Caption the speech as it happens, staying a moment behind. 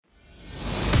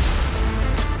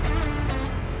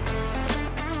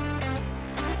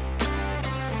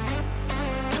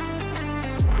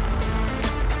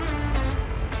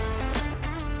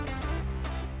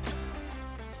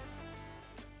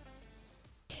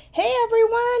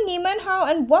Menhao,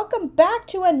 and welcome back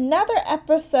to another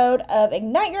episode of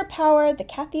Ignite Your Power, the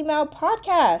Kathy Mou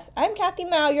Podcast. I'm Kathy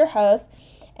Mou, your host,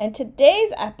 and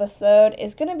today's episode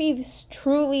is going to be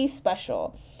truly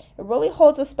special. It really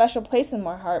holds a special place in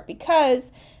my heart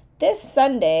because this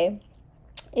Sunday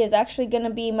is actually going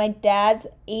to be my dad's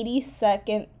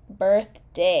 82nd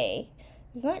birthday.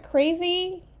 Isn't that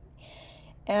crazy?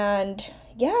 And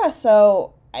yeah,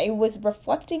 so I was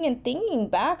reflecting and thinking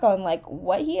back on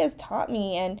what he has taught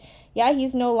me, and yeah,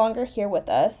 he's no longer here with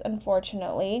us,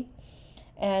 unfortunately.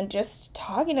 And just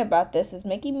talking about this is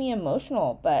making me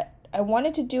emotional, but I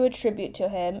wanted to do a tribute to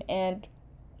him and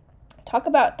talk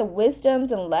about the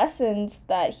wisdoms and lessons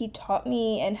that he taught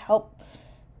me and helped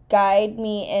guide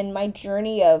me in my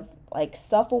journey of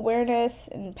self-awareness,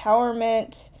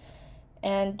 empowerment,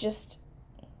 and just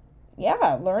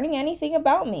learning anything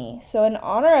about me. So in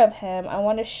honor of him, I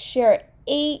want to share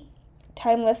 8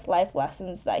 timeless life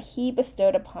lessons that he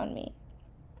bestowed upon me.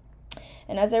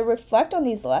 And as I reflect on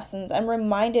these lessons, I'm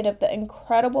reminded of the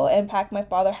incredible impact my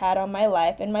father had on my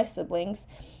life and my siblings,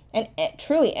 and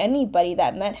truly anybody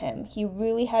that met him. He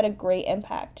really had a great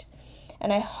impact.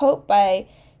 And I hope by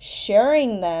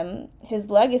sharing them, his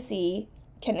legacy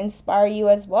can inspire you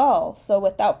as well. So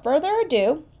without further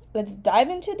ado, let's dive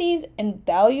into these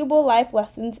invaluable life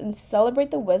lessons and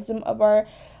celebrate the wisdom of our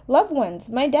loved ones,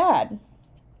 my dad.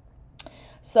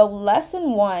 So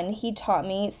lesson 1, he taught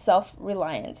me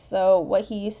self-reliance. So what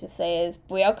he used to say is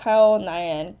不要靠男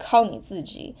人，靠你自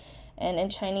己. And in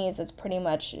Chinese, it's pretty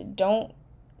much don't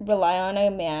rely on a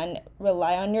man,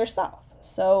 rely on yourself.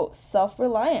 So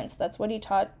self-reliance, that's what he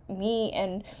taught me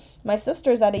and my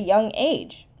sisters at a young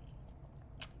age.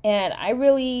 And I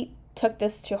really took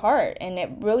this to heart, and it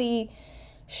really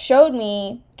showed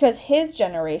me, because his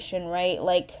generation, right,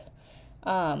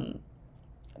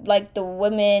 the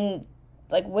women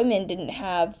didn't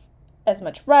have as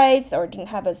much rights or didn't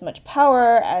have as much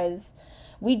power as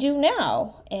we do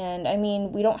now. And I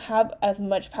mean, we don't have as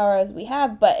much power as we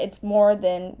have, but it's more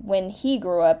than when he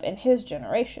grew up in his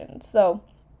generation. So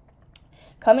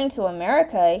coming to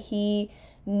America, he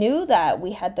knew that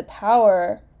we had the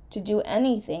power to do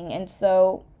anything, and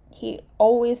so he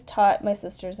always taught my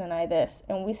sisters and I this,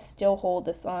 and we still hold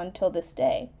this on till this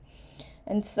day.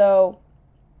 And so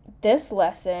this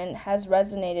lesson has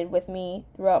resonated with me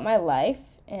throughout my life,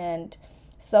 and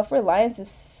self-reliance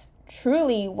is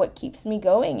truly what keeps me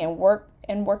going and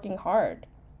working hard.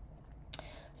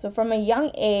 So from a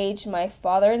young age, my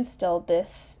father instilled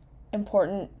this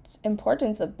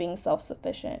importance of being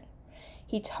self-sufficient.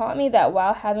 He taught me that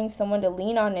while having someone to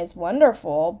lean on is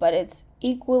wonderful, but it's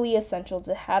equally essential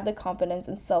to have the confidence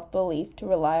and self-belief to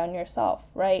rely on yourself,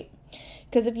 right?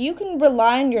 Because if you can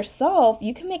rely on yourself,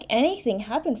 you can make anything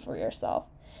happen for yourself.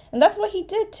 And that's what he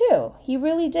did too. He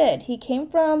really did. He came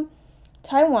from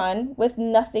Taiwan with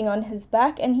nothing on his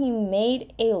back, and he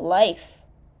made a life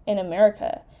in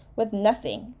America with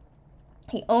nothing.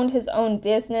 He owned his own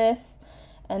business,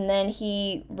 and then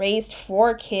he raised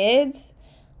 4 kids.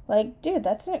 Dude,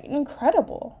 that's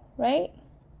incredible, right?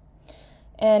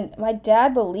 And my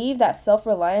dad believed that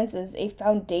self-reliance is a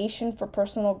foundation for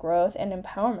personal growth and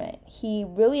empowerment. He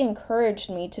really encouraged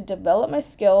me to develop my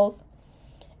skills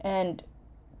and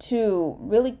to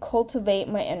really cultivate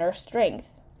my inner strength.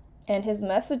 And his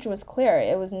message was clear.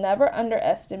 It was never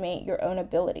underestimate your own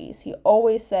abilities. He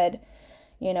always said,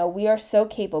 we are so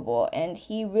capable. And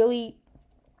he really,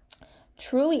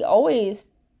 truly always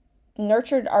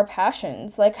nurtured our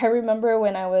passions. I remember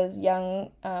when I was young,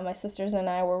 my sisters and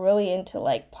I were really into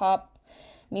pop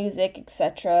music,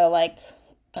 etc.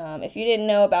 If you didn't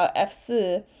know about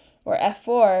F4 or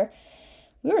F4,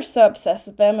 we were so obsessed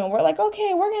with them, and we're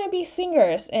okay, we're gonna be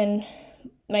singers. And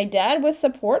my dad was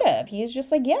supportive. He's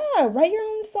just yeah, write your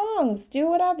own songs, do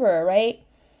whatever, right?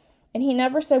 And he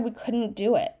never said we couldn't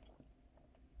do it,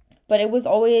 but it was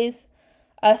always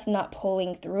us not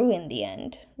pulling through in the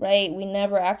end, right? We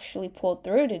never actually pulled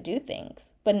through to do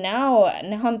things. But now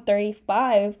I'm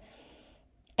 35,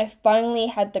 I finally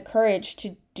had the courage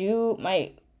to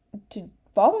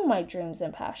follow my dreams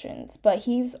and passions. But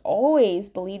he's always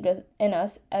believed in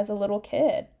us as a little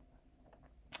kid.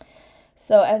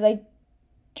 So as I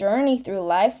journey through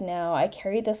life now, I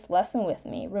carry this lesson with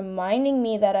me, reminding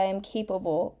me that I am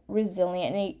capable,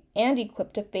 resilient, and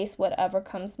equipped to face whatever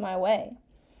comes my way.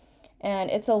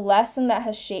 And it's a lesson that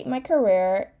has shaped my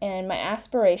career and my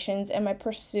aspirations and my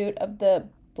pursuit of the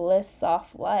bliss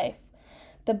soft life.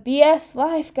 The BS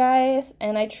life, guys.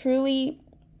 And I truly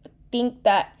think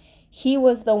that he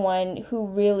was the one who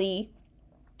really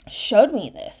showed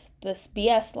me this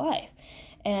BS life.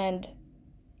 And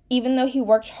even though he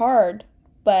worked hard,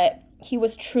 but he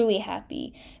was truly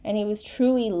happy and he was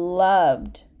truly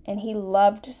loved, and he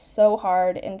loved so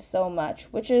hard and so much,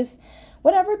 which is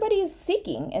what everybody is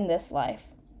seeking in this life.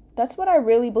 That's what I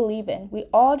really believe in. We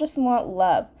all just want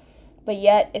love, but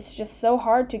yet it's just so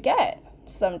hard to get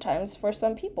sometimes for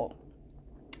some people.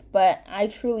 But I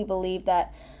truly believe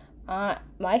that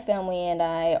my family and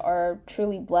I are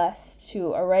truly blessed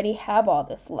to already have all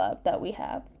this love that we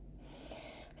have.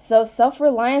 So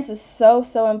self-reliance is so,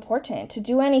 so important. To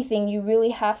do anything, you really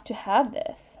have to have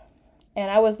this. And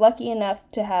I was lucky enough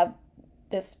to have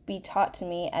this be taught to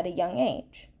me at a young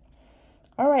age.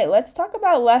 All right, let's talk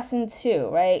about lesson 2,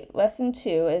 right? Lesson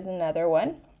 2 is another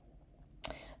one.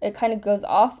 It kind of goes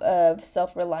off of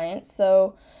self-reliance.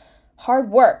 So hard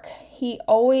work. He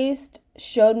always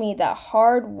showed me that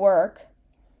hard work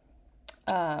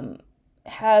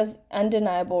has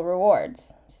undeniable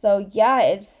rewards. So yeah,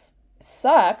 it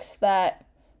sucks that,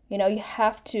 you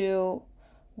have to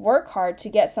work hard to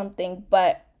get something,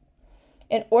 but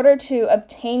in order to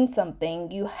obtain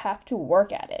something, you have to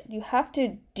work at it. You have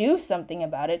to do something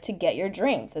about it to get your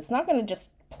dreams. It's not going to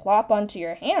just plop onto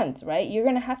your hands, right? You're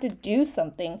going to have to do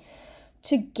something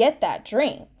to get that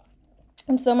dream.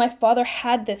 And so my father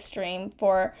had this dream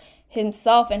for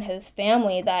himself and his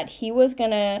family that he was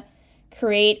going to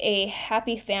create a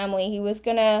happy family. He was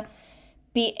going to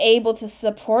be able to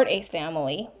support a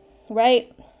family,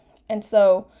 right? And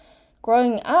so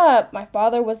growing up, my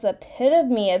father was the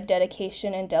epitome of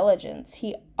dedication and diligence.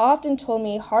 He often told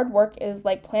me hard work is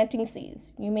like planting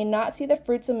seeds. You may not see the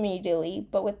fruits immediately,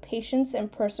 but with patience and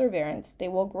perseverance, they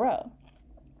will grow.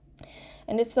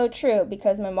 And it's so true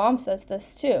because my mom says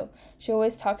this too. She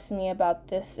always talks to me about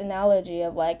this analogy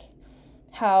of like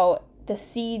how the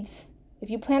seeds, if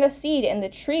you plant a seed and the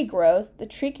tree grows, the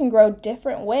tree can grow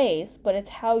different ways, but it's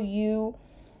how you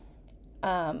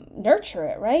nurture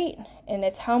it, right? And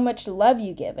it's how much love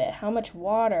you give it, how much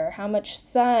water, how much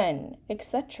sun,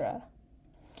 etc.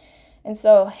 And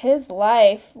so his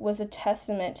life was a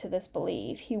testament to this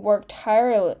belief. He worked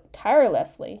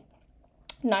tirelessly,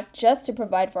 not just to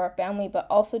provide for our family, but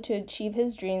also to achieve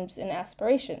his dreams and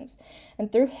aspirations.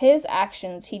 And through his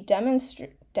actions, he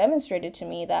demonstrated to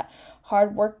me that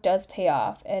hard work does pay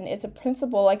off, and it's a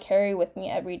principle I carry with me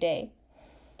every day.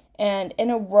 And in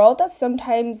a world that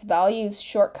sometimes values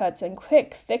shortcuts and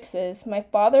quick fixes, my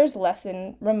father's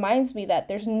lesson reminds me that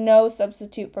there's no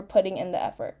substitute for putting in the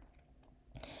effort,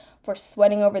 for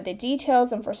sweating over the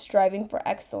details, and for striving for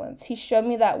excellence. He showed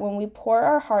me that when we pour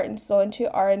our heart and soul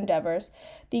into our endeavors,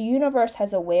 the universe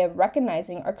has a way of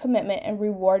recognizing our commitment and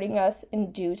rewarding us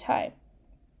in due time.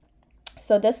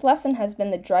 So this lesson has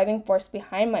been the driving force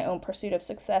behind my own pursuit of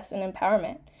success and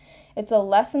empowerment. It's a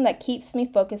lesson that keeps me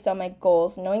focused on my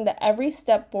goals, knowing that every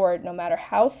step forward, no matter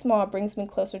how small, brings me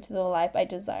closer to the life I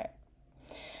desire.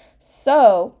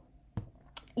 So,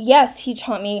 yes, he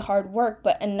taught me hard work,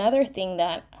 but another thing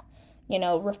that,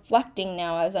 reflecting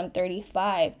now as I'm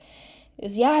 35,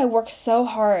 is I worked so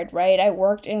hard, right? I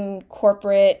worked in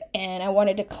corporate and I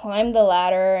wanted to climb the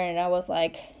ladder, and I was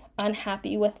like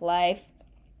unhappy with life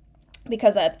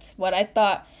because that's what I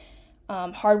thought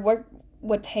hard work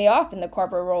would pay off in the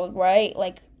corporate world, right?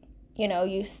 Like,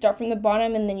 you start from the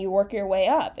bottom and then you work your way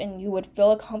up and you would feel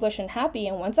accomplished and happy.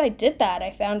 And once I did that, I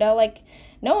found out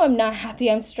no, I'm not happy.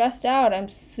 I'm stressed out. I'm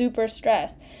super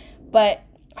stressed. But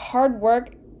hard work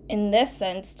in this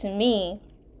sense to me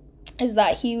is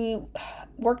that he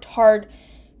worked hard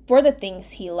for the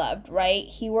things he loved, right?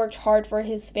 He worked hard for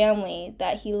his family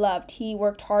that he loved. He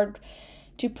worked hard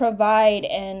to provide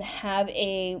and have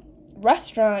a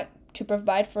restaurant to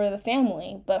provide for the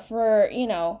family. But for,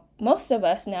 most of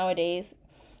us nowadays,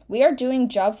 we are doing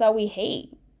jobs that we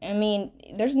hate. I mean,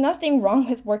 there's nothing wrong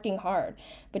with working hard,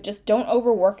 but just don't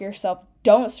overwork yourself.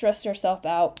 Don't stress yourself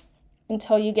out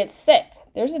until you get sick.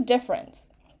 There's a difference.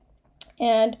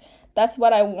 And that's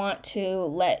what I want to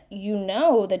let you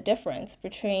know, the difference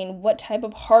between what type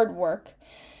of hard work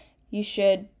you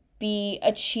should be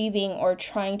achieving or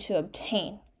trying to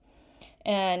obtain.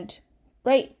 And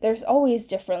right, there's always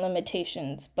different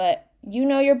limitations, but you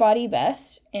know your body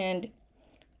best, and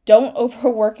don't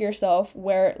overwork yourself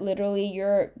where literally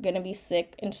you're going to be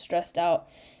sick and stressed out.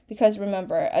 Because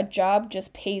remember, a job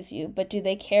just pays you, but do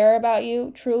they care about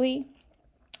you truly?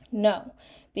 No,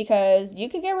 because you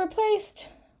could get replaced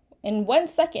in 1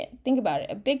 second. Think about it.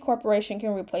 A big corporation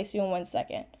can replace you in 1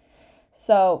 second.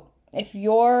 So if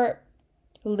you're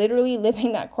literally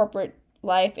living that corporate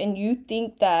life and you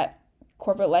think that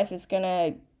corporate life is going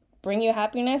to bring you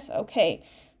happiness, okay,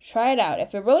 try it out.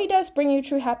 If it really does bring you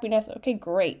true happiness, okay,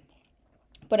 great.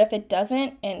 But if it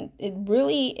doesn't and it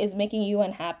really is making you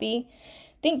unhappy,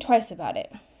 think twice about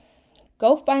it.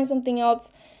 Go find something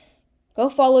else. Go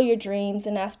follow your dreams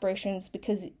and aspirations,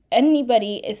 because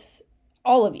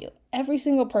all of you, every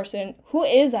single person who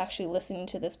is actually listening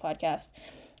to this podcast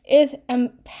is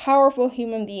powerful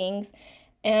human beings,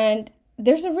 and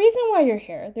there's a reason why you're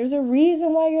here. There's a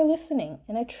reason why you're listening,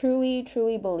 and I truly,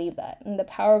 truly believe that in the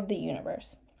power of the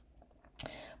universe.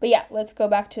 But yeah, let's go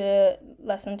back to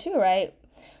lesson 2, right?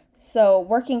 So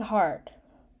working hard.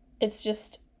 It's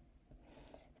just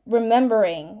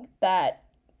remembering that,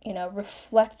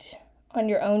 reflect on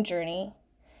your own journey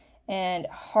and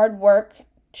how hard work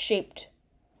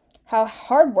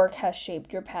has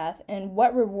shaped your path, and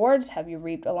what rewards have you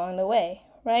reaped along the way,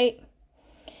 right?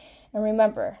 And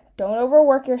remember, don't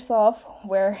overwork yourself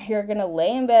where you're going to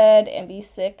lay in bed and be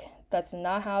sick. That's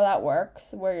not how that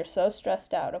works, where you're so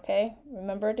stressed out, okay?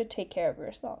 Remember to take care of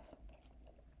yourself.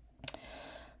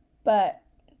 But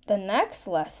the next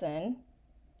lesson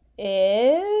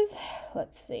is,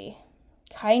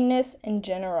 kindness and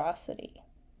generosity.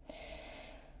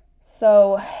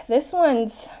 So this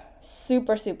one's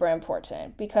super, super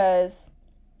important, because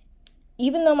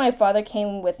even though my father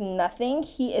came with nothing,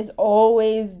 he is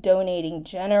always donating,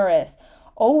 generous,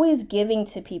 always giving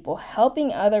to people,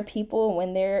 helping other people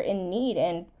when they're in need.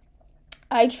 And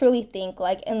I truly think,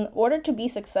 in order to be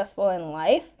successful in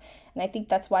life, and I think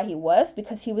that's why he was,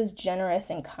 because he was generous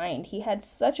and kind. He had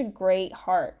such a great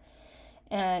heart.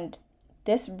 And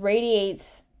this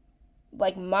radiates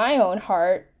my own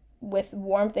heart with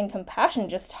warmth and compassion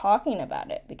just talking about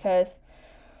it, because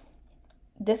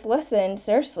this lesson,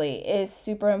 seriously, is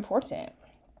super important.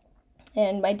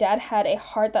 And my dad had a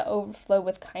heart that overflowed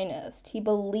with kindness. He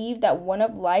believed that one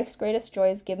of life's greatest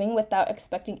joys is giving without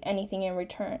expecting anything in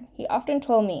return. He often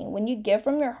told me, when you give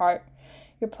from your heart,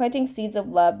 you're planting seeds of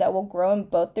love that will grow in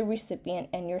both the recipient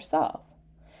and yourself.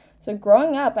 So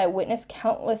growing up, I witnessed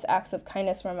countless acts of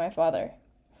kindness from my father.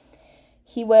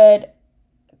 He would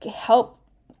help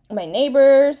my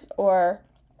neighbors, or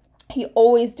he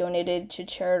always donated to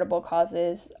charitable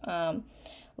causes.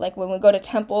 When we go to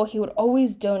temple, he would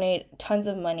always donate tons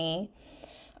of money.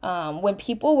 When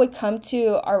people would come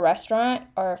to our restaurant,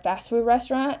 our fast food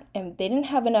restaurant, and they didn't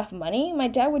have enough money, my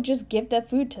dad would just give the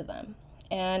food to them.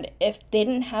 And if they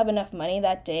didn't have enough money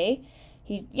that day,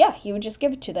 he would just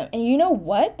give it to them. And you know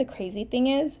what? The crazy thing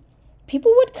is,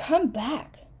 people would come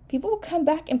back. People would come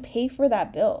back and pay for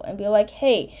that bill and be like,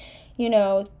 hey,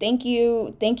 thank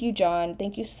you, John.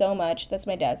 Thank you so much. That's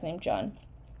my dad's name, John,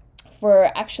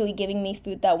 for actually giving me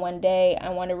food that one day. I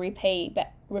want to repay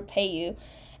you.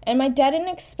 And my dad didn't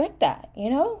expect that,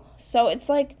 So it's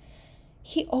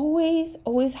he always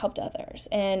helped others.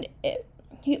 And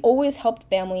he always helped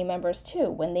family members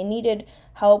too. When they needed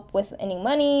help with any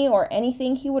money or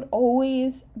anything, he would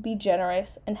always be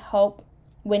generous and help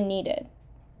when needed.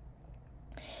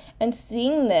 And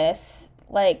seeing this,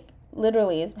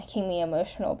 literally is making me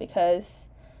emotional, because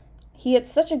he had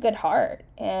such a good heart,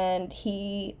 and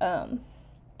he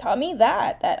taught me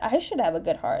that I should have a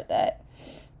good heart, that,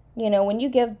 when you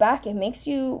give back, it makes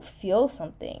you feel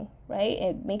something, right?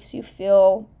 It makes you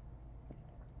feel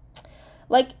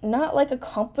not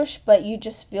accomplished, but you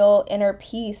just feel inner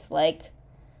peace. It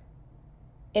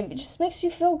just makes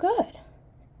you feel good.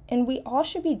 And we all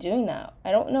should be doing that.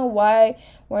 I don't know why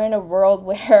we're in a world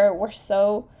where we're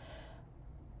so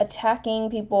attacking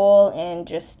people and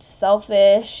just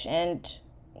selfish, and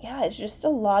it's just a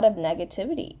lot of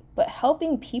negativity. But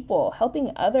helping people,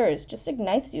 helping others just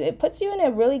ignites you. It puts you in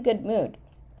a really good mood.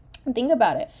 And think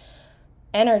about it.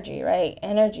 Energy, right?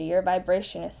 Energy, your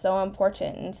vibration is so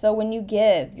important. And so when you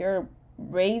give, you're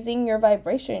raising your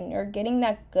vibration. You're getting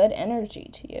that good energy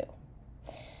to you.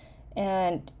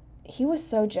 And he was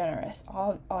so generous,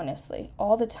 honestly,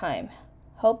 all the time.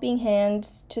 Helping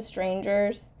hands to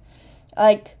strangers.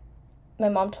 My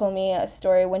mom told me a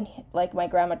story when, my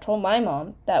grandma told my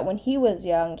mom, that when he was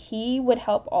young, he would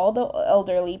help all the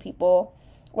elderly people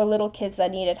or little kids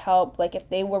that needed help. If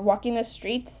they were walking the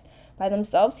streets by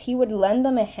themselves, he would lend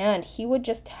them a hand. He would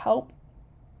just help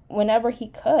whenever he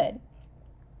could.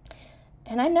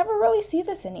 And I never really see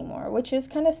this anymore, which is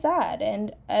kind of sad.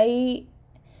 And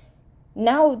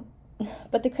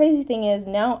but the crazy thing is,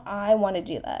 now I want to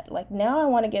do that. Now I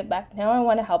want to give back. Now I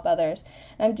want to help others.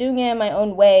 And I'm doing it in my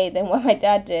own way than what my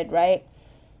dad did, right?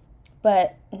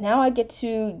 But now I get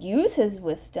to use his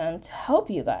wisdom to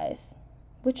help you guys,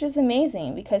 which is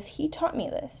amazing, because he taught me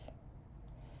this.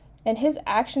 And his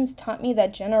actions taught me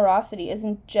that generosity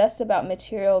isn't just about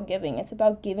material giving. It's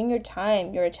about giving your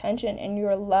time, your attention, and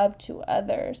your love to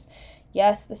others.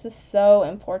 Yes, this is so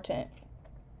important.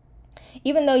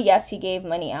 Even though, yes, he gave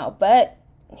money out, but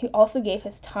he also gave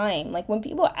his time. Like when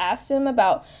people asked him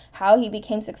about how he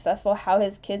became successful, how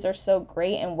his kids are so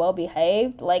great and well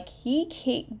behaved, like he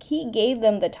gave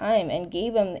them the time and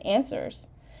gave them the answers.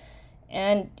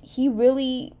 And he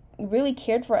really, really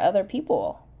cared for other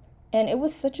people. And it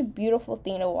was such a beautiful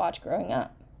thing to watch growing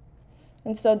up.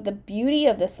 And so the beauty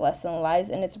of this lesson lies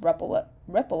in its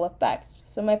ripple effect.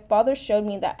 So my father showed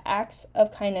me that acts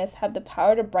of kindness have the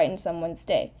power to brighten someone's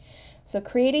day. So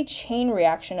create a chain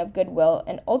reaction of goodwill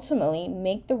and ultimately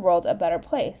make the world a better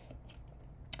place.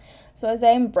 So as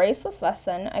I embrace this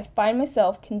lesson, I find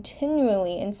myself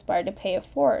continually inspired to pay it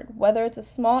forward. Whether it's a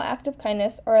small act of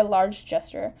kindness or a large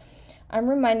gesture, I'm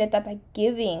reminded that by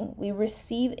giving, we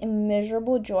receive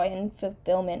immeasurable joy and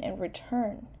fulfillment in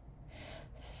return.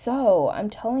 So I'm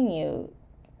telling you,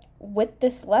 with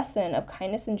this lesson of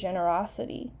kindness and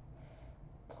generosity,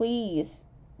 please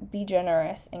be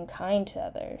generous and kind to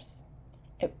others.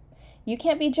 If you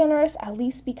can't be generous, at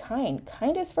least be kind.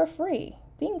 Kind is for free.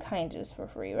 Being kind is for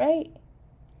free, right?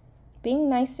 Being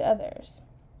nice to others.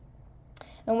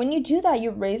 And when you do that,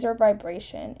 you raise your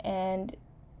vibration and,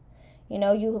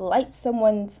 you light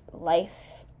someone's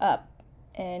life up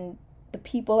and the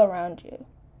people around you.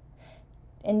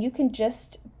 And you can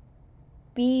just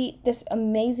be this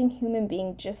amazing human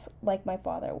being just like my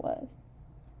father was.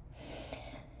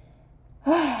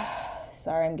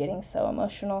 Sorry, I'm getting so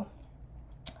emotional.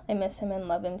 I miss him and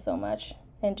love him so much.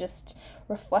 And just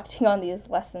reflecting on these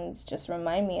lessons just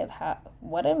remind me of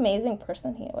what an amazing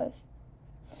person he was.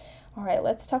 All right,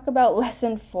 let's talk about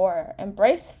lesson 4.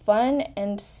 Embrace fun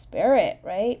and spirit,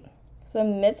 right? So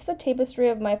amidst the tapestry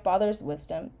of my father's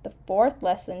wisdom, the 4th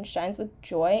lesson shines with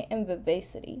joy and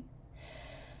vivacity.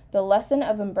 The lesson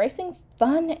of embracing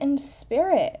fun and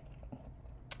spirit.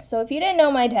 So if you didn't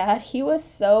know my dad, he was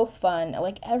so fun.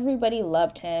 Like everybody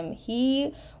loved him.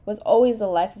 He was always the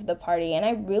life of the party. And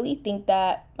I really think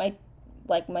that my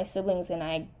siblings and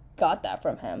I got that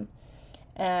from him.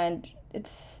 And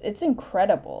it's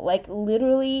incredible. Like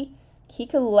literally, he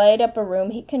could light up a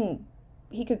room. He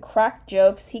could crack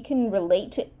jokes. He can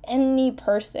relate to any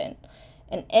person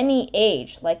and any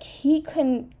age. Like he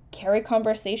can carry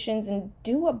conversations and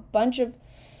do a bunch of,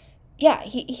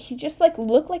 he just like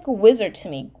looked like a wizard to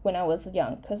me when I was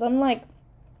young. Because I'm like,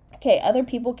 okay, other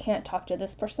people can't talk to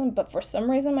this person, but for some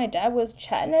reason my dad was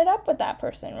chatting it up with that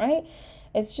person, right?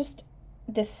 It's just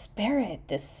this spirit,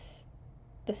 the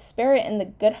spirit and the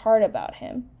good heart about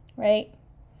him, right?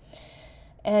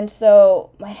 And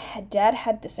so my dad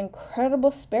had this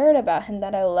incredible spirit about him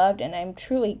that I loved, and I'm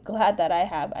truly glad that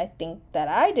I think that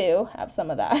I do have some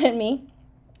of that in me.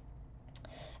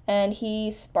 And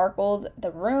he sparkled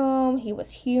the room, he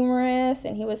was humorous,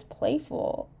 and he was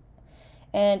playful.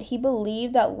 And he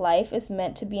believed that life is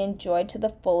meant to be enjoyed to the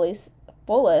fullest,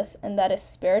 and that a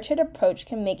spirited approach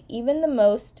can make even the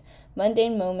most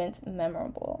mundane moments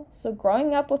memorable. So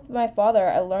growing up with my father,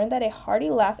 I learned that a hearty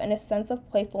laugh and a sense of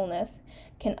playfulness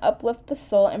can uplift the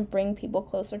soul and bring people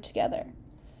closer together.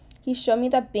 He showed me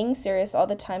that being serious all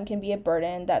the time can be a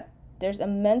burden, and that there's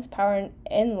immense power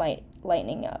in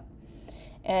lightening up.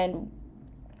 And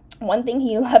one thing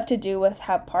he loved to do was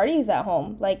have parties at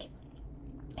home. Like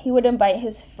he would invite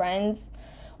his friends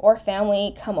or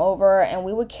family come over, and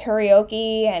we would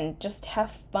karaoke and just have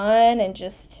fun and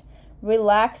just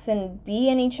relax and be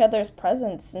in each other's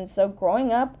presence. And so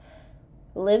growing up,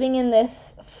 living in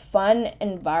this fun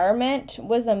environment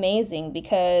was amazing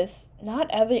because not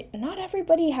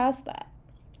everybody has that.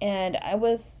 And I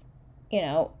was,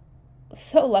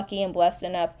 so lucky and blessed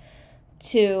enough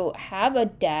to have a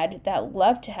dad that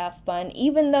loved to have fun,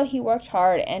 even though he worked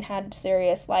hard and had a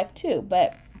serious life too.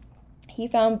 But he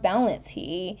found balance.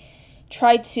 He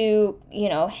tried to,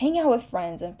 hang out with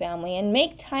friends and family and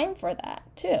make time for that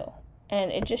too.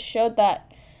 And it just showed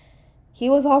that he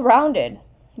was all-rounded,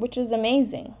 which is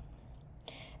amazing.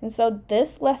 And so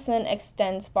this lesson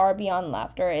extends far beyond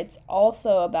laughter. It's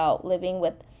also about living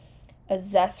with a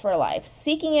zest for life,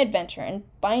 seeking adventure, and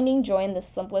finding joy in the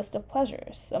simplest of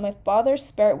pleasures. So my father's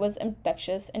spirit was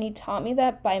infectious, and he taught me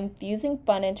that by infusing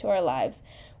fun into our lives,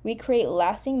 we create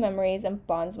lasting memories and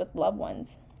bonds with loved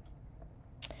ones.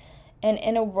 And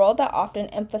in a world that often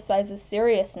emphasizes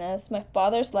seriousness, my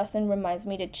father's lesson reminds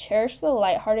me to cherish the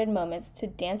lighthearted moments, to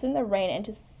dance in the rain, and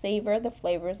to savor the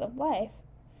flavors of life.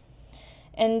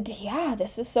 And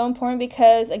this is so important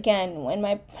because, again, when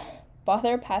my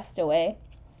father passed away,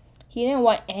 he didn't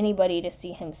want anybody to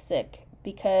see him sick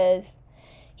because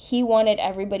he wanted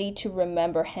everybody to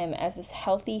remember him as this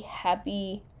healthy,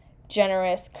 happy,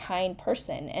 generous, kind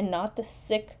person, and not the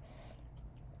sick,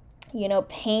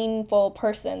 painful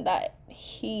person that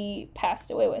he passed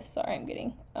away with. Sorry, I'm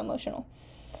getting emotional.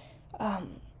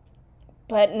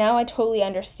 But now I totally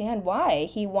understand why.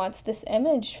 He wants this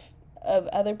image of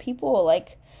other people,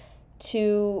 like,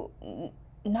 to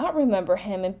not remember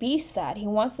him and be sad. He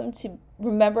wants them to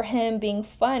remember him being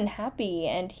fun, happy,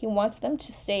 and he wants them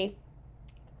to stay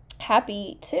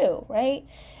happy too, right?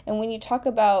 And when you talk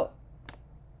about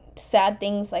sad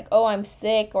things like, oh, I'm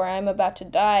sick or I'm about to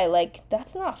die, like,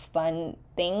 that's not fun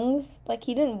things. Like,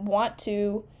 he didn't want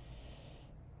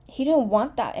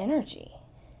that energy.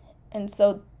 And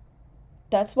so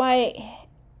that's why,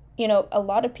 a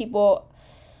lot of people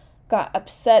got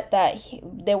upset that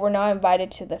they were not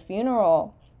invited to the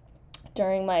funeral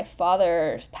during my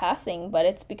father's passing, but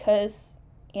it's because,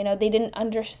 they didn't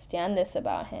understand this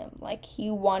about him. Like,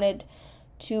 he wanted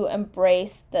to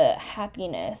embrace the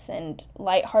happiness and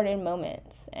lighthearted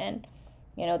moments and,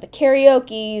 the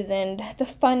karaoke's and the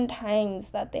fun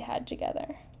times that they had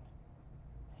together.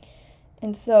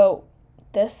 And so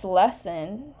this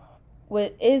lesson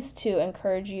is to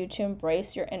encourage you to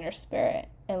embrace your inner spirit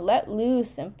and let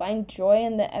loose and find joy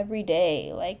in the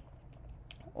everyday. Like,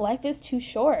 life is too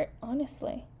short,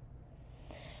 honestly.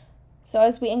 So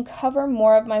as we uncover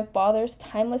more of my father's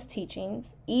timeless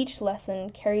teachings, each lesson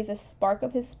carries a spark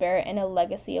of his spirit and a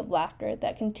legacy of laughter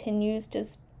that continues to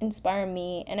inspire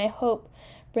me, and I hope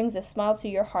brings a smile to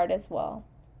your heart as well.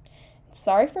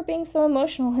 Sorry for being so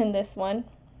emotional in this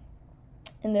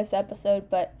episode,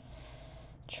 but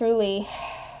truly,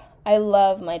 I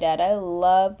love my dad. I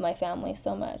love my family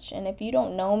so much. And if you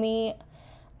don't know me,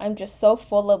 I'm just so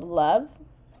full of love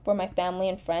for my family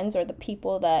and friends, or the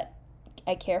people that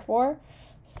I care for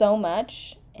so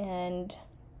much. And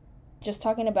just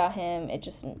talking about him, it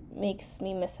just makes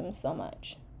me miss him so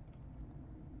much.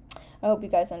 I hope you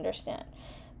guys understand.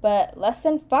 But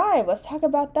lesson 5, let's talk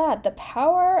about that. The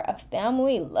power of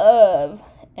family love.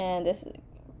 And this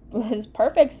was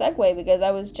perfect segue because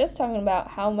I was just talking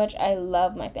about how much I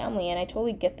love my family, and I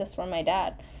totally get this from my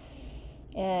dad.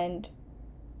 And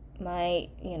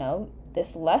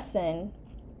this lesson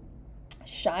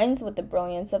shines with the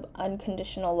brilliance of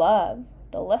unconditional love,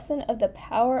 the lesson of the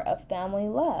power of family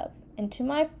love. And to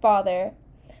my father,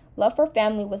 love for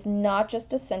family was not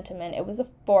just a sentiment, it was a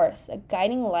force, a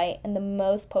guiding light, and the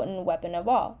most potent weapon of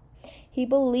all. He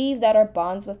believed that our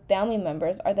bonds with family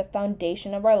members are the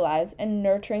foundation of our lives, and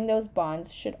nurturing those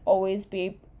bonds should always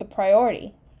be a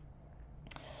priority.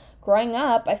 Growing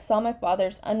up, I saw my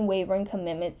father's unwavering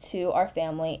commitment to our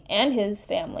family and his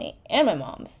family, and my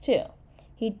mom's too.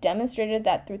 He demonstrated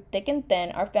that through thick and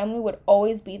thin, our family would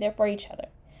always be there for each other.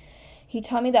 He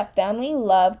taught me that family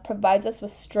love provides us with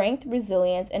strength,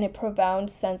 resilience, and a profound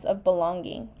sense of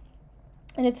belonging.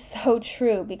 And it's so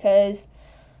true because,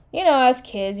 as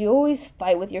kids, you always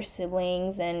fight with your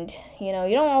siblings and, you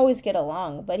don't always get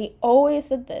along. But he always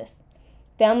said this: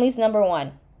 family's number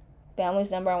one.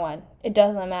 Family's number one. It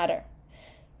doesn't matter.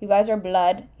 You guys are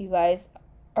blood. You guys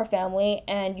are family,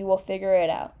 and you will figure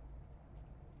it out.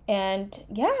 And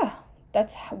yeah,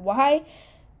 that's why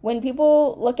when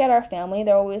people look at our family,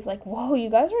 they're always like, whoa, you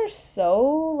guys are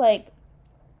so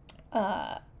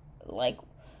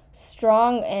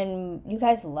strong, and you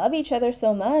guys love each other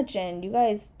so much, and you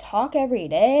guys talk every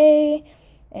day,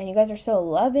 and you guys are so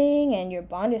loving, and your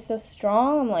bond is so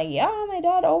strong. I'm like, yeah, my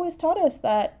dad always taught us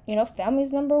that,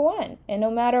 family's number one. And no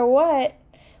matter what,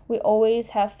 we always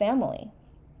have family.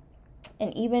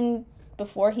 And even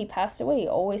before he passed away, he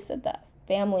always said that.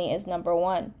 Family is number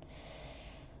one.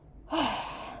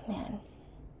 Man.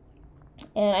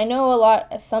 And I know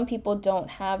some people don't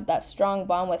have that strong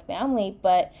bond with family,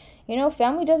 but,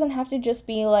 family doesn't have to just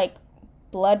be like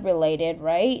blood related,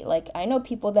 right? Like, I know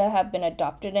people that have been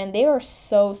adopted and they are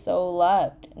so, so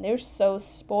loved. They're so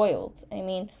spoiled. I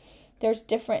mean, there's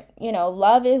different,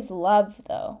 love is love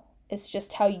though. It's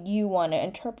just how you want to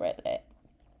interpret it.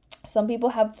 Some people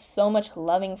have so much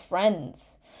loving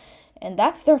friends, and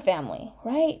that's their family,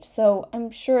 right? So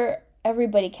I'm sure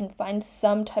everybody can find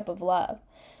some type of love.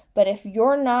 But if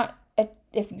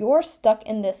you're stuck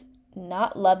in this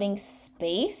not loving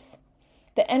space,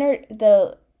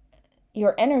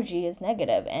 your energy is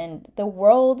negative, and the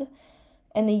world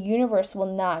and the universe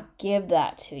will not give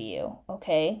that to you,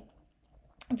 okay?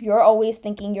 If you're always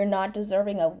thinking you're not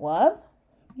deserving of love,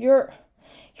 you're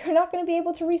not going to be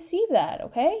able to receive that,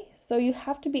 okay? So you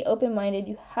have to be open-minded.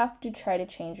 You have to try to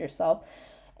change yourself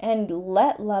and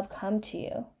let love come to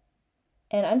you.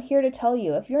 And I'm here to tell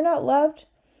you, if you're not loved,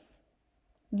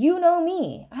 you know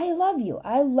me. I love you.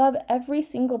 I love every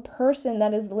single person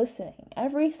that is listening.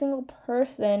 Every single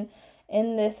person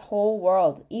in this whole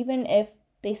world. Even if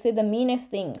they say the meanest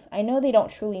things, I know they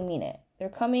don't truly mean it. They're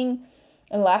coming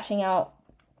and lashing out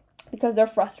because they're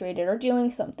frustrated or dealing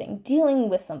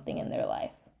with something in their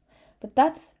life. But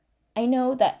that's I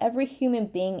know that every human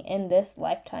being in this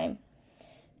lifetime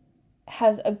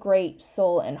has a great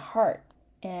soul and heart.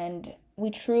 And we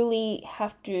truly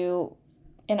have to,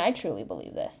 and I truly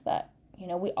believe this, that,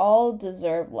 we all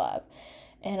deserve love.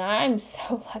 And I'm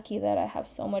so lucky that I have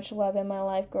so much love in my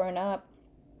life growing up.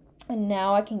 And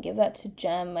now I can give that to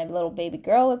Jem, my little baby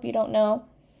girl, if you don't know.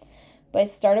 But it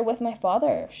started with my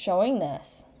father showing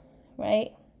this,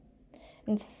 right?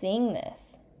 And seeing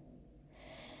this.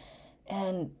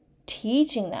 And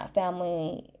teaching that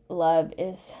family love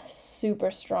is super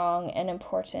strong and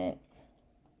important.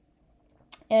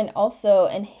 And also,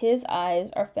 in his eyes,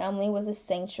 our family was a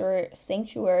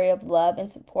sanctuary of love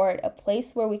and support, a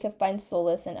place where we could find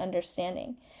solace and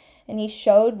understanding. And he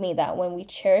showed me that when we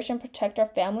cherish and protect our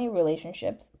family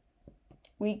relationships,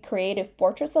 we create a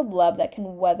fortress of love that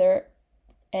can weather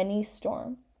any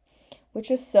storm, which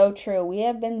is so true. We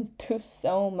have been through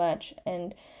so much,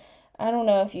 and I don't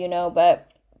know if you know,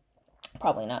 but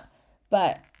probably not.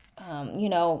 But,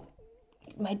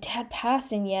 my dad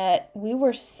passed, and yet we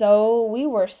were so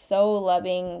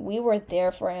loving. We were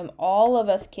there for him. All of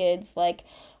us kids,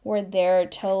 were there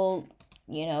till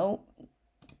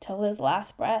his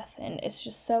last breath. And it's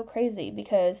just so crazy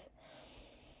because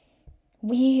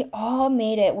we all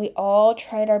made it. We all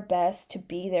tried our best to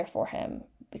be there for him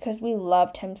because we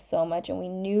loved him so much and we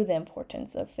knew the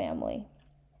importance of family.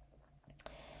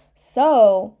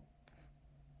 So,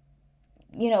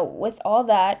 with all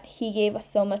that, he gave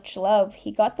us so much love.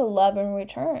 He got the love in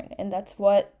return. And that's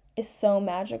what is so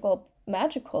magical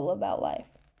about life,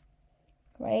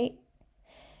 right?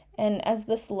 And as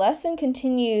this lesson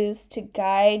continues to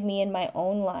guide me in my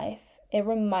own life, it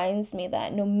reminds me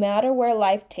that no matter where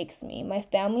life takes me, my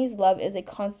family's love is a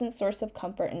constant source of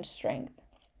comfort and strength.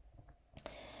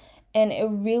 And it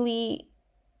really,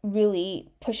 really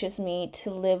pushes me to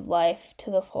live life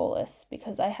to the fullest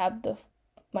because I have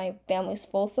my family's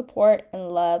full support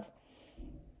and love.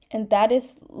 And that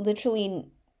is literally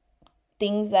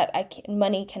things that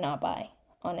money cannot buy.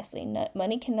 Honestly,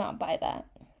 money cannot buy that.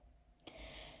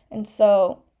 And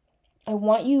so I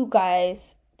want you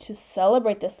guys to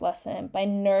celebrate this lesson by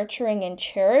nurturing and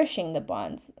cherishing the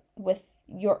bonds with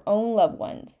your own loved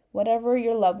ones, whatever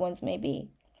your loved ones may be.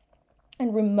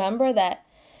 And remember that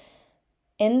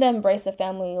in the embrace of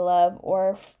family love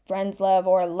or friends love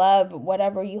or love,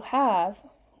 whatever you have,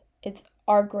 it's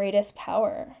our greatest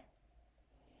power.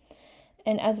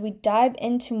 And as we dive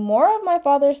into more of my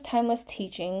father's timeless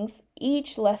teachings,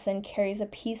 each lesson carries a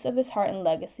piece of his heart and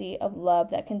legacy of love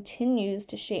that continues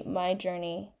to shape my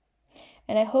journey.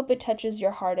 And I hope it touches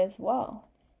your heart as well.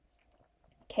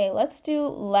 Okay, let's do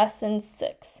lesson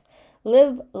 6.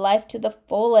 Live life to the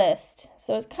fullest.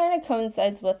 So it kind of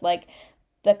coincides with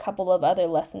the couple of other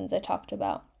lessons I talked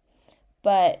about.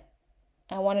 But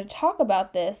I want to talk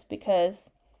about this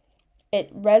because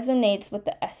it resonates with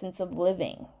the essence of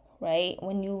living, right?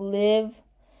 When you live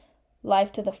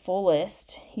life to the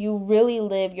fullest, you really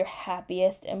live your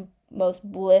happiest and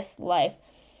most bliss life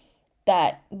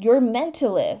that you're meant to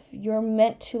live. You're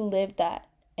meant to live that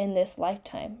in this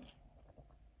lifetime.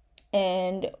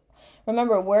 And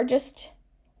remember,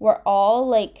 we're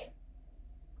all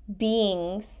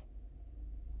beings,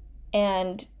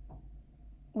 and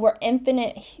we're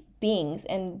infinite beings,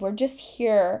 and we're just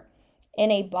here in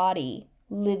a body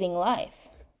living life.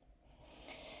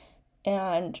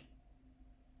 And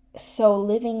so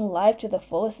living life to the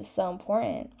fullest is so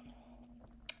important.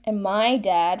 And my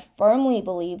dad firmly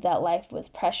believed that life was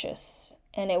precious,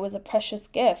 and it was a precious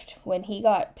gift. When he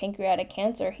got pancreatic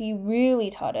cancer, he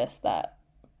really taught us that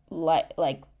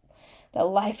that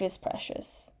life is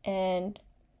precious. And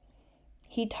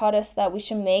he taught us that we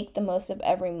should make the most of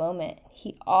every moment.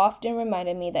 He often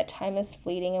reminded me that time is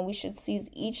fleeting and we should seize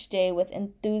each day with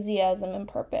enthusiasm and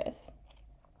purpose.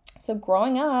 So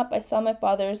growing up, I saw my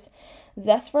father's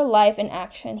zest for life in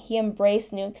action. He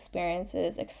embraced new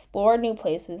experiences, explored new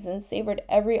places, and savored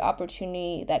every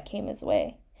opportunity that came his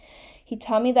way. He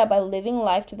taught me that by living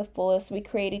life to the fullest, we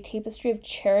create a tapestry of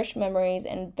cherished memories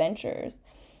and adventures.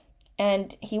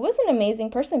 And he was an amazing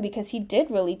person because he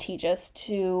did really teach us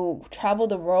to travel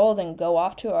the world and go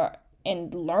off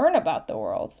and learn about the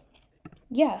world.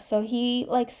 Yeah, so he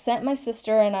sent my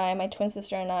sister and I, my twin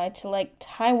sister and I, to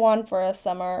Taiwan for a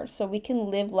summer so we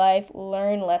can live life,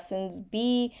 learn lessons,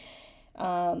 be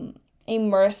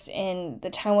immersed in the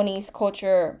Taiwanese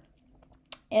culture,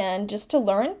 and just to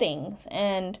learn things.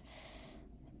 And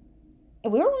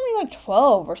we were only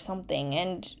 12 or something,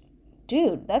 and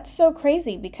dude, that's so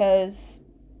crazy because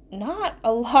not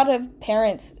a lot of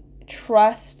parents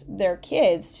trust their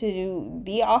kids to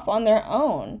be off on their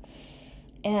own.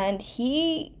 And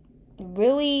he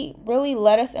really, really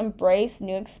let us embrace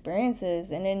new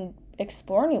experiences and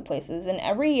explore new places. And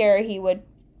every year he would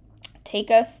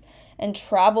take us and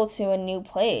travel to a new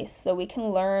place so we can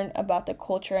learn about the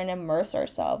culture and immerse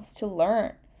ourselves to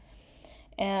learn.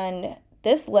 And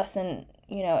this lesson,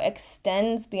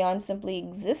 extends beyond simply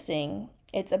existing.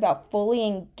 It's about fully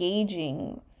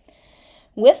engaging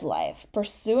with life,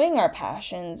 pursuing our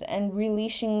passions, and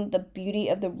releasing the beauty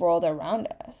of the world around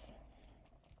us.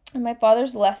 And my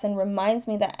father's lesson reminds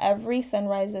me that every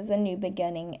sunrise is a new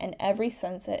beginning and every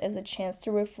sunset is a chance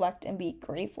to reflect and be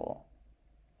grateful.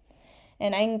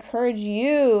 And I encourage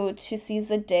you to seize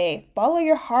the day, follow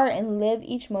your heart, and live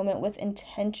each moment with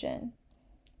intention.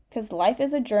 Because life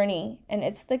is a journey, and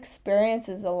it's the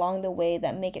experiences along the way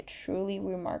that make it truly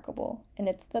remarkable. And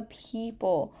it's the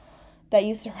people that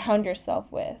you surround yourself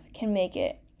with can make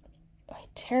it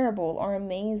terrible or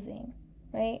amazing,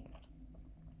 right?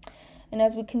 And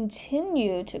as we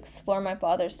continue to explore my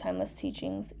father's timeless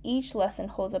teachings, each lesson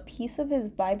holds a piece of his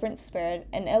vibrant spirit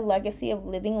and a legacy of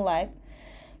living life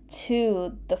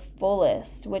to the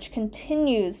fullest, which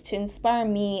continues to inspire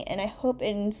me, and I hope it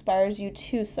inspires you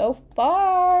too. So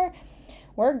far,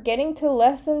 we're getting to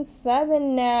lesson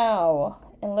 7 now.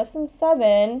 And lesson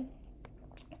 7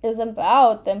 is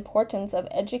about the importance of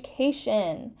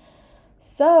education.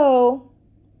 So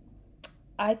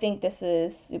I think this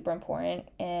is super important,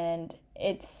 and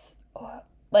it's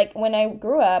like when I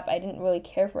grew up, I didn't really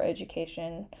care for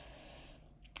education.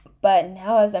 But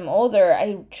now as I'm older,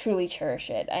 I truly cherish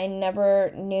it. I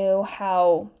never knew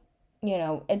how,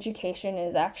 education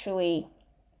is actually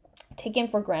taken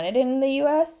for granted in the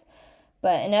US.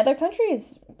 But in other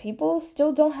countries, people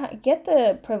still don't get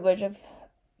the privilege of,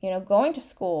 going to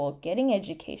school, getting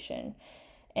education.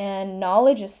 And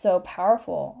knowledge is so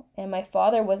powerful. And my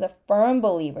father was a firm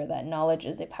believer that knowledge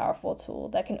is a powerful tool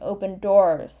that can open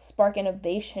doors, spark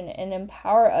innovation, and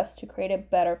empower us to create a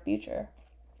better future.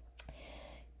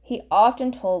 He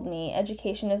often told me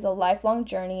education is a lifelong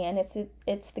journey, and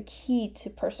it's the key to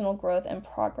personal growth and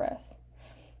progress.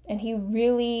 And he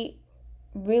really,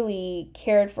 really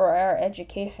cared for our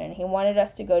education. He wanted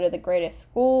us to go to the greatest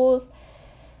schools.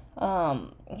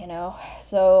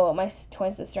 So my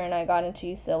twin sister and I got into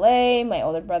UCLA. My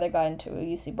older brother got into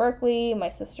UC Berkeley. My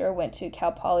sister went to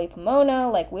Cal Poly Pomona.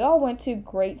 Like, we all went to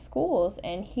great schools,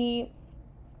 and he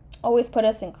always put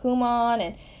us in Kumon,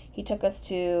 and he took us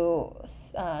to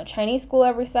Chinese school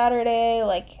every Saturday.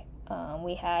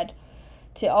 We had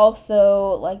to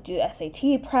also do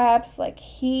SAT preps.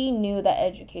 He knew that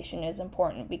education is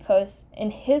important because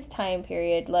in his time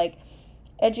period,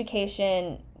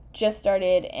 education just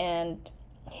started, and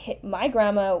my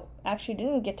grandma actually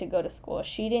didn't get to go to school.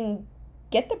 She didn't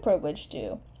get the privilege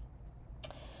to,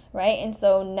 right? And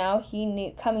so now he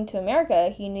knew, coming to America,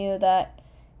 he knew that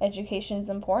education is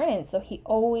important. So he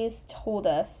always told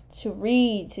us to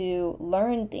read, to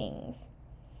learn things.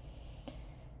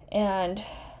 And,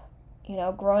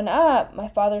 growing up, my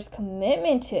father's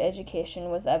commitment to education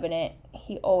was evident.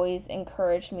 He always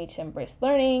encouraged me to embrace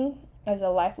learning as a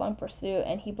lifelong pursuit,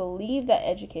 and he believed that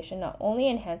education not only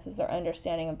enhances our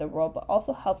understanding of the world, but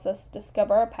also helps us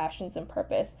discover our passions and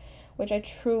purpose, which I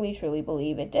truly, truly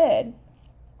believe it did.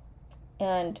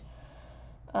 And,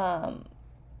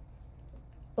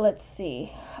 let's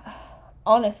see.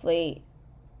 Honestly,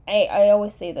 I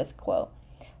always say this quote,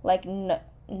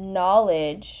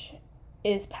 knowledge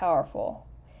is powerful.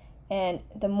 And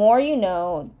the more you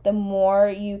know, the more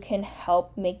you can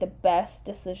help make the best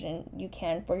decision you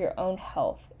can for your own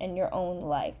health and your own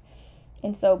life.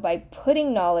 And so by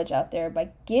putting knowledge out there, by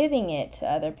giving it to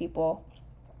other people,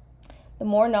 the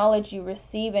more knowledge you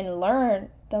receive and learn,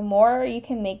 the more you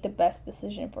can make the best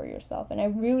decision for yourself. And I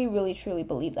really, really, truly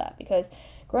believe that, because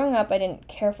growing up, I didn't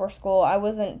care for school. I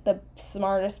wasn't the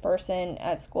smartest person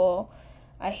at school.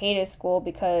 I hated school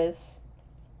because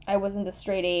I wasn't the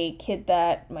straight A kid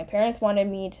that my parents wanted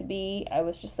me to be. I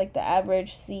was just the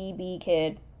average C/B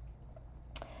kid.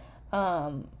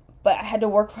 But I had to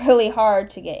work really hard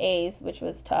to get A's, which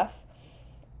was tough.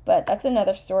 But that's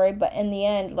another story. But in the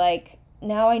end,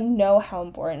 now I know how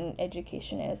important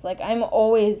education is. I'm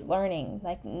always learning.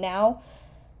 Now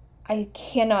I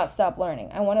cannot stop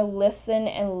learning. I want to listen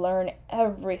and learn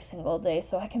every single day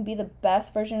so I can be the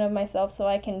best version of myself, so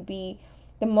I can be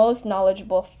the most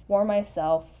knowledgeable for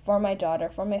myself, for my daughter,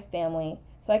 for my family,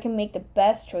 so I can make the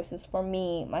best choices for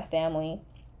me, my family,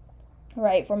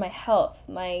 right? For my health,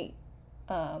 my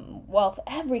wealth,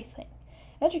 everything.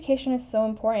 Education is so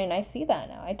important. I see that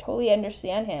now. I totally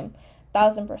understand him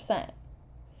 1,000%.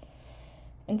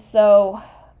 And so,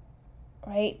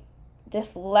 right,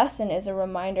 this lesson is a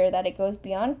reminder that it goes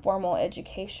beyond formal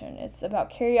education. It's about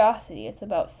curiosity, it's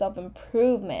about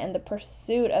self-improvement and the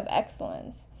pursuit of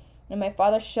excellence. And my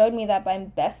father showed me that by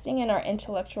investing in our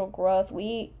intellectual growth,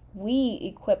 we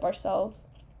equip ourselves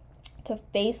to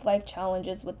face life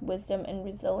challenges with wisdom and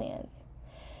resilience.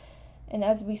 And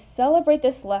as we celebrate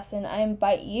this lesson, I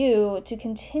invite you to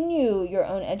continue your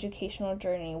own educational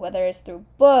journey, whether it's through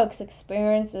books,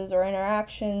 experiences, or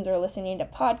interactions, or listening to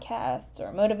podcasts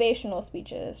or motivational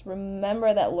speeches.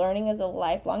 Remember that learning is a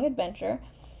lifelong adventure,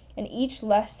 and each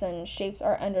lesson shapes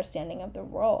our understanding of the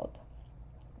world.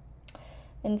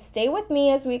 And stay with me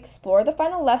as we explore the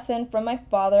final lesson from my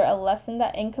father, a lesson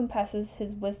that encompasses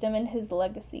his wisdom and his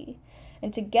legacy.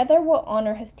 And together we'll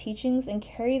honor his teachings and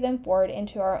carry them forward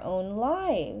into our own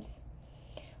lives.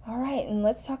 All right, and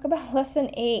let's talk about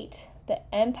lesson 8, the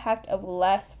impact of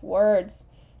less words.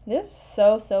 This is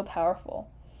so powerful.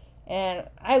 And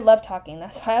I love talking.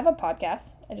 That's why I have a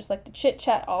podcast. I just like to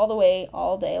chit-chat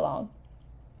all day long.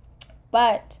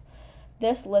 But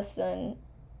this lesson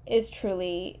is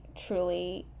truly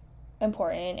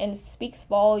important and speaks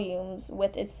volumes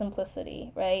with its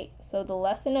simplicity, right? So the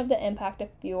lesson of the impact of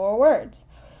fewer words.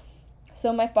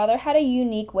 So my father had a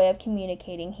unique way of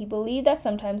communicating. He believed that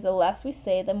sometimes the less we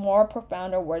say, the more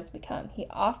profound our words become. He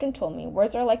often told me,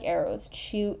 words are like arrows.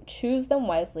 Choose them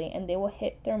wisely and they will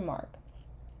hit their mark.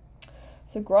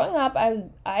 So growing up,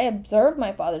 I observed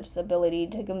my father's ability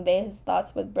to convey his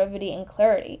thoughts with brevity and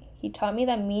clarity. He taught me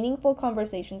that meaningful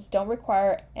conversations don't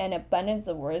require an abundance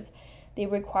of words. They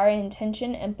require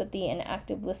intention, empathy, and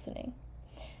active listening.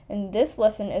 And this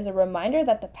lesson is a reminder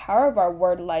that the power of our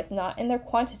word lies not in their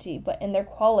quantity, but in their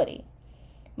quality.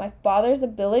 My father's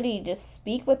ability to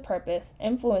speak with purpose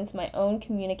influenced my own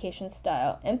communication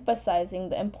style, emphasizing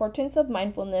the importance of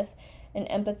mindfulness and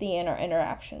empathy in our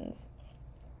interactions.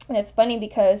 And it's funny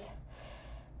because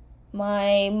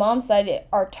my mom's side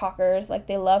are talkers, like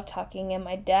they love talking, and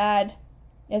my dad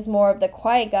is more of the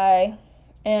quiet guy.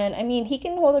 And I mean, he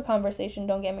can hold a conversation,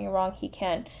 don't get me wrong, he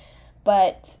can.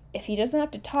 But if he doesn't have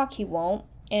to talk, he won't.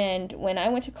 And when I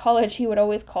went to college, he would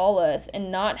always call us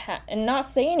and not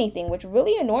say anything, which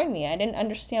really annoyed me. I didn't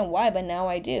understand why, but now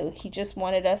I do. He just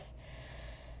wanted us,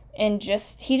 and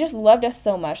he just loved us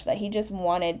so much that he just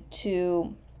wanted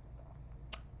to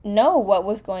know what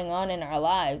was going on in our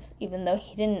lives, even though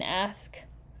he didn't ask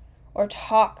or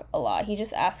talk a lot. He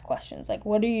just asked questions like,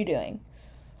 what are you doing?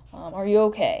 Are you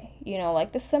okay?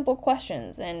 Like the simple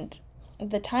questions. And at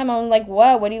the time I'm like,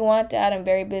 what do you want, Dad? I'm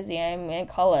very busy. I'm in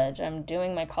college. I'm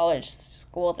doing my college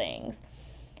school things,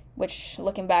 which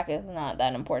looking back is not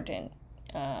that important.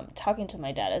 Talking to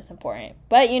my dad is important,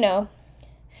 but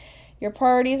your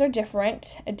priorities are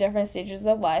different at different stages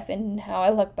of life. And how I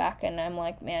look back and I'm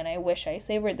like, man, I wish I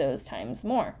savored those times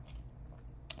more.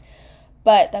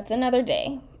 But that's another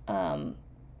day.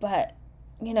 But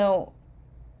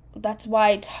that's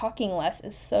why talking less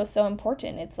is so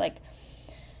important. It's like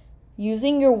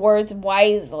using your words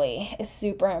wisely is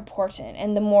super important.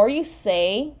 And the more you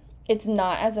say, it's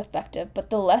not as effective. But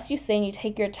the less you say and you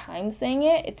take your time saying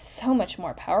it, it's so much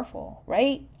more powerful,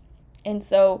 right? And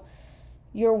so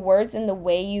your words and the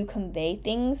way you convey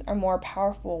things are more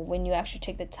powerful when you actually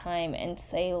take the time and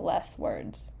say less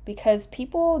words. Because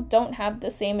people don't have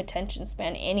the same attention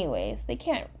span anyways. They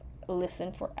can't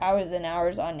listen for hours and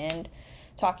hours on end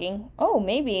talking. Oh,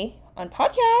 maybe on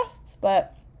podcasts,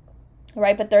 but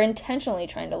they're intentionally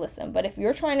trying to listen. But if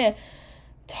you're trying to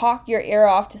talk your ear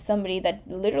off to somebody that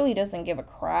literally doesn't give a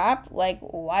crap, like,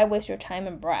 why waste your time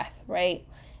and breath, right?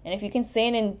 And if you can say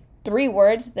it in 3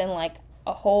 words, then like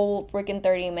a whole freaking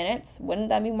 30 minutes, wouldn't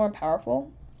that be more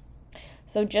powerful?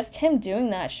 So just him doing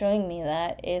that, showing me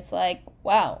that, it's like,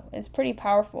 wow, it's pretty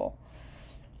powerful.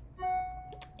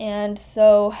 And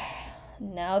so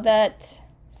now that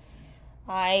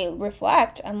I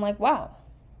reflect, I'm like, wow,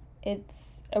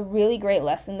 it's a really great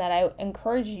lesson that I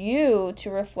encourage you to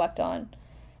reflect on,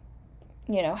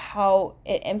 how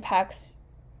it impacts,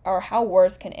 or how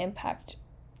words can impact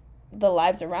the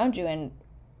lives around you and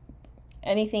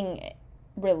anything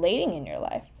relating in your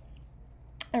life.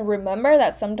 And remember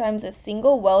that sometimes a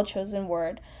single well-chosen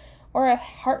word or a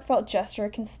heartfelt gesture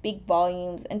can speak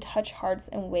volumes and touch hearts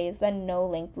in ways that no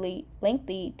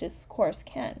lengthy discourse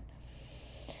can.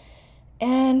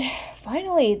 And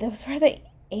finally, those were the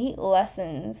 8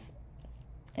 lessons.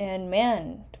 And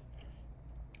man,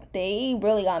 they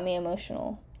really got me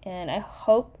emotional. And I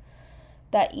hope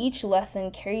that each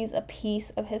lesson carries a piece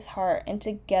of his heart, and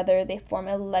together they form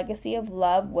a legacy of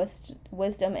love,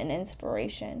 wisdom, and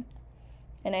inspiration.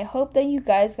 And I hope that you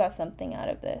guys got something out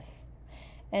of this.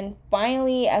 And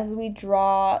finally, as we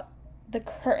draw the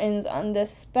curtains on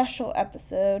this special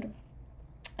episode,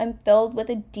 I'm filled with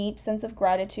a deep sense of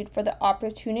gratitude for the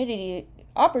opportunity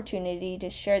to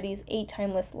share these 8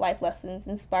 timeless life lessons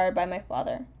inspired by my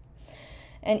father.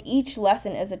 And each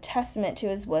lesson is a testament to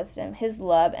his wisdom, his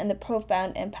love, and the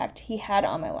profound impact he had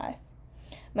on my life.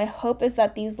 My hope is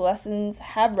that these lessons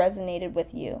have resonated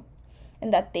with you,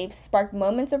 and that they've sparked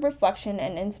moments of reflection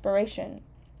and inspiration.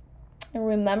 And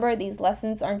remember, these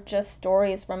lessons aren't just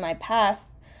stories from my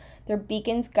past, they're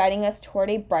beacons guiding us toward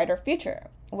a brighter future.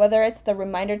 Whether it's the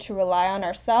reminder to rely on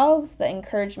ourselves, the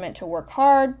encouragement to work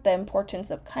hard, the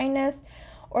importance of kindness,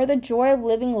 or the joy of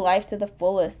living life to the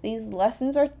fullest, these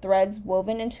lessons are threads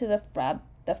woven into the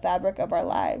fabric of our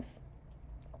lives.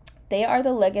 They are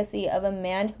the legacy of a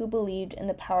man who believed in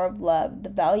the power of love, the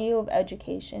value of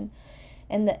education,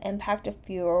 and the impact of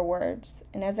fewer words.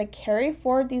 And as I carry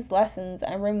forward these lessons,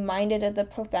 I'm reminded of the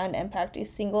profound impact a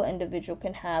single individual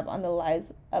can have on the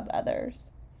lives of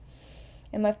others.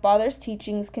 And my father's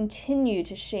teachings continue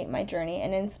to shape my journey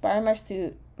and inspire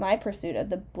my pursuit of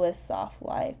the bliss-soft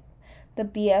life, the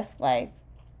BS life.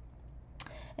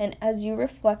 And as you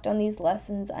reflect on these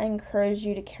lessons, I encourage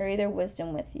you to carry their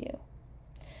wisdom with you.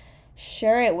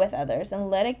 Share it with others and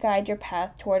let it guide your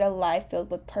path toward a life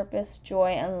filled with purpose,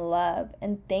 joy, and love.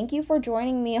 And thank you for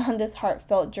joining me on this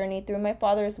heartfelt journey through my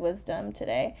father's wisdom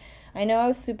today. I know I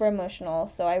was super emotional,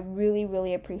 so I really,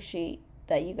 really appreciate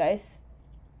that you guys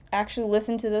actually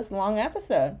listened to this long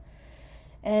episode.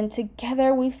 And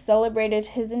together we've celebrated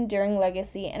his enduring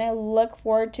legacy, and I look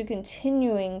forward to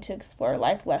continuing to explore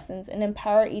life lessons and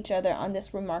empower each other on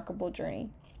this remarkable journey.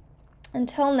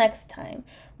 Until next time,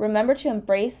 remember to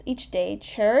embrace each day,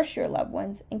 cherish your loved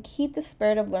ones, and keep the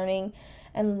spirit of learning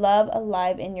and love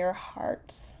alive in your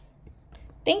hearts.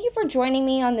 Thank you for joining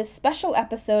me on this special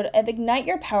episode of Ignite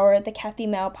Your Power, the Kathy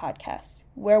Mou Podcast,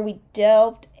 where we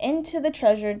delved into the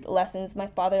treasured lessons my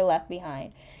father left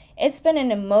behind. It's been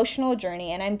an emotional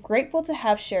journey, and I'm grateful to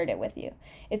have shared it with you.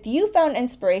 If you found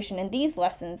inspiration in these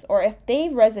lessons, or if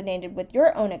they've resonated with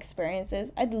your own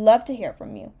experiences, I'd love to hear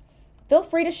from you. Feel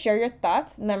free to share your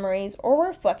thoughts, memories, or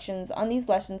reflections on these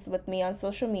lessons with me on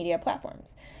social media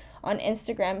platforms, on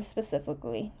Instagram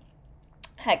specifically,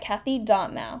 at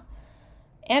Kathy.Mou.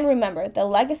 And remember, the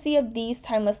legacy of these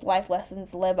timeless life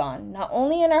lessons live on, not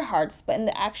only in our hearts, but in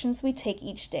the actions we take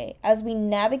each day. As we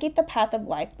navigate the path of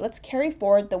life, let's carry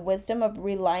forward the wisdom of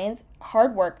reliance,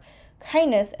 hard work,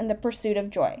 kindness, and the pursuit of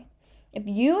joy. If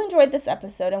you enjoyed this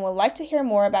episode and would like to hear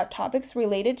more about topics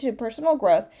related to personal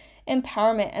growth,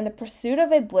 empowerment, and the pursuit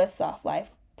of a bliss-soft life,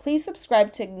 please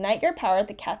subscribe to Ignite Your Power,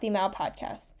 the Kathy Mou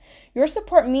Podcast. Your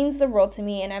support means the world to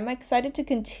me, and I'm excited to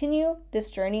continue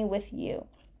this journey with you.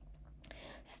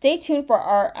 Stay tuned for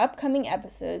our upcoming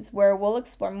episodes where we'll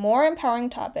explore more empowering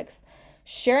topics,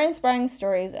 share inspiring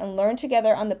stories, and learn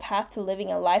together on the path to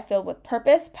living a life filled with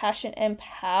purpose, passion, and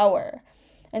power.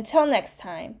 Until next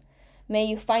time, may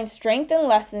you find strength in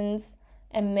lessons,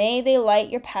 and may they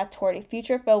light your path toward a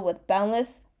future filled with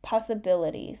boundless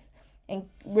possibilities. And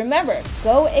remember,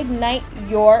 go ignite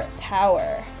your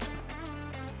power.